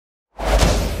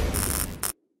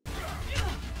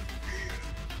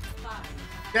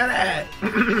Got it!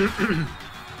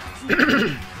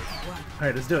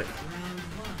 Alright, let's do it.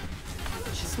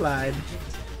 Slide.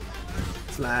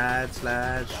 Slide,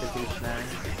 slide, shaky slide.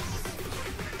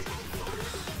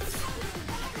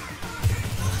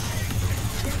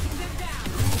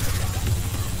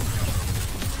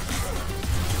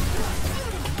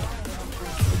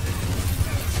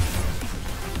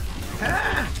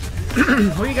 Ah!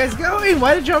 Where you guys going?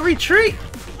 Why did y'all retreat?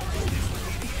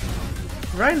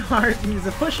 Reinhardt, he's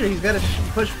a pusher. He's got to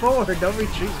push forward. Don't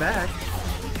retreat back.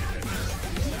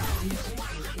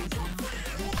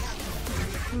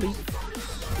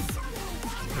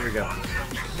 Here we go.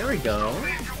 There we go.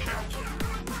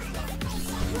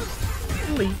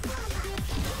 Leap.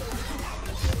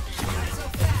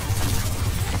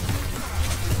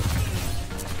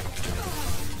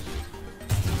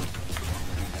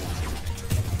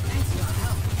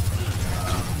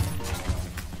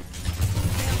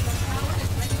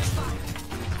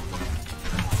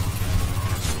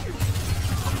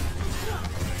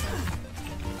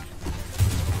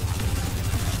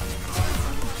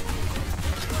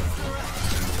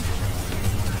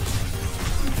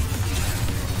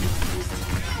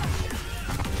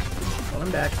 I'm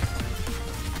back.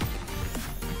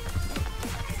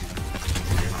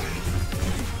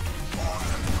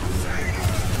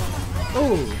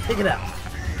 Oh, take it out.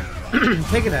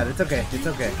 Take it out. It's okay. It's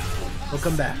okay. We'll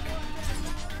come back.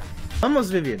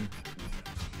 Almost Vivian.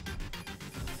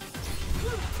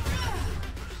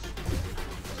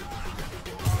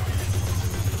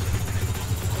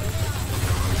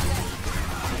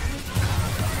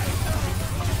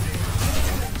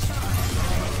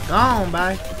 Gone,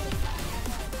 bye.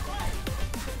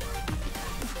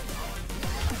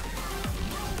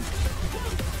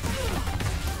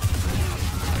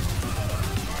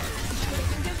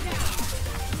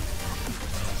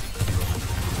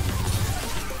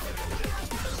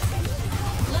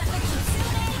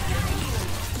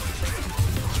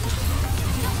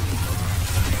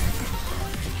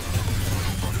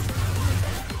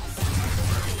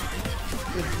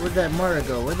 Where'd that Mara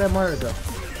go? Where'd that Mara go?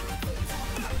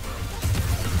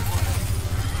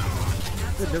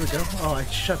 Good, there we go. Oh, I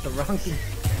shut the wrong thing.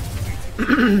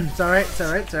 It's alright, it's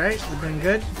alright, it's alright. We're doing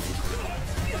good.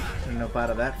 Gonna nope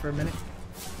out of that for a minute.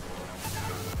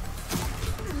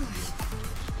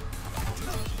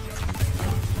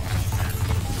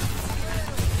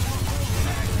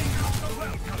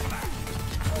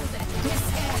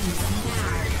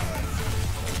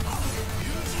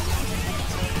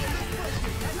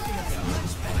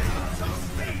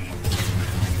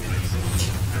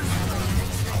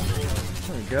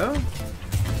 Go.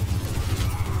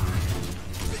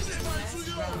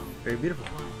 Very beautiful.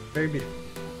 Very beautiful.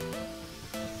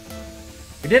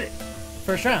 We did it.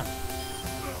 First round.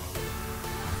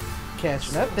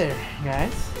 Catching up there,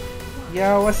 guys.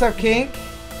 Yo, what's up, Kink?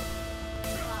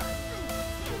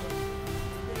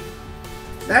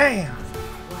 Damn.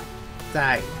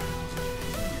 Die.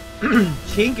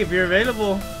 Kink, if you're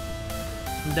available,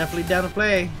 I'm definitely down to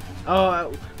play.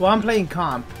 Oh, well, I'm playing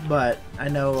comp, but I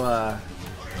know,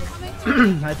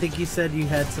 I think you said you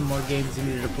had some more games you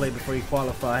needed to play before you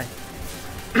qualify.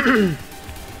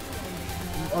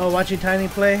 Oh, watching Tiny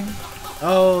play?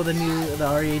 Oh, the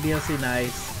RE DLC,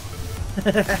 nice.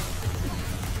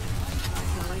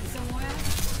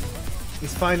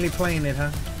 He's finally playing it,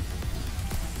 huh?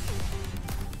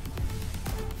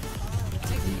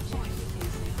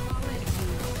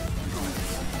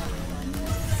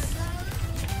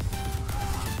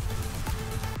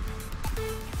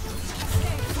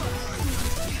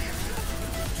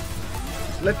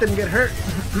 Let them get hurt.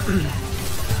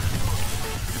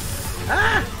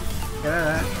 Ah! Get out of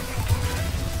that.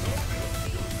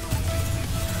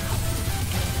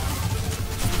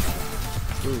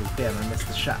 Ooh, damn, I missed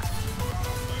the shot.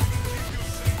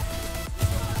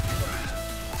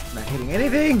 Not hitting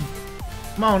anything!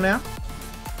 Come on now.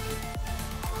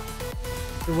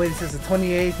 The way it says the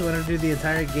 28th, you want to do the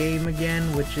entire game again,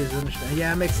 which is,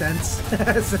 yeah, it makes sense.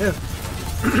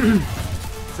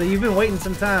 So you've been waiting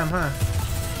some time, huh?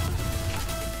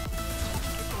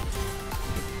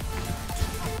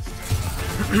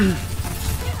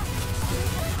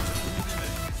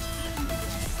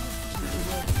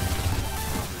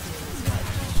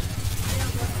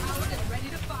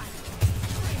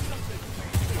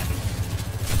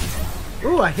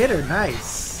 Ooh, I hit her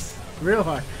nice. Real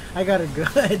hard. I got her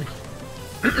good.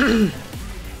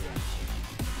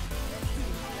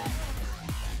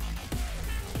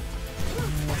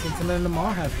 Since none of them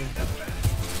all have it.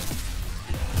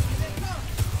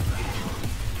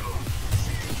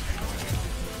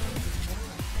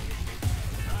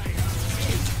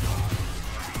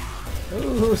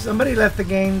 Ooh, somebody left the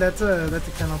game. That's a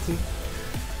penalty.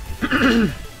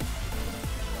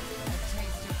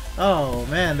 Oh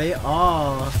man, they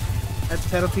all. That's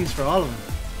penalties for all of them.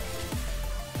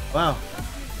 Wow.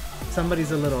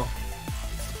 Somebody's a little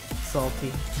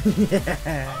salty.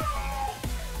 Yeah.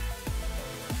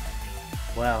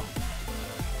 Wow.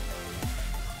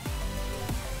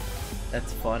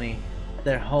 That's funny.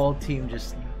 Their whole team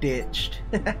just ditched.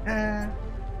 I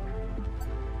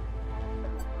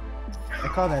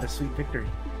call that a sweet victory.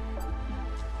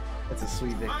 That's a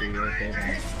sweet victory right there,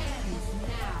 man.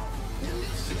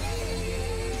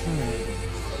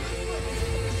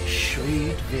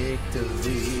 Sweet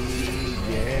victory,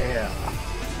 yeah.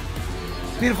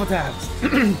 Beautiful times.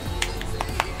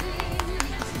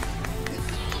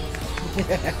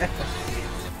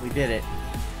 We did it.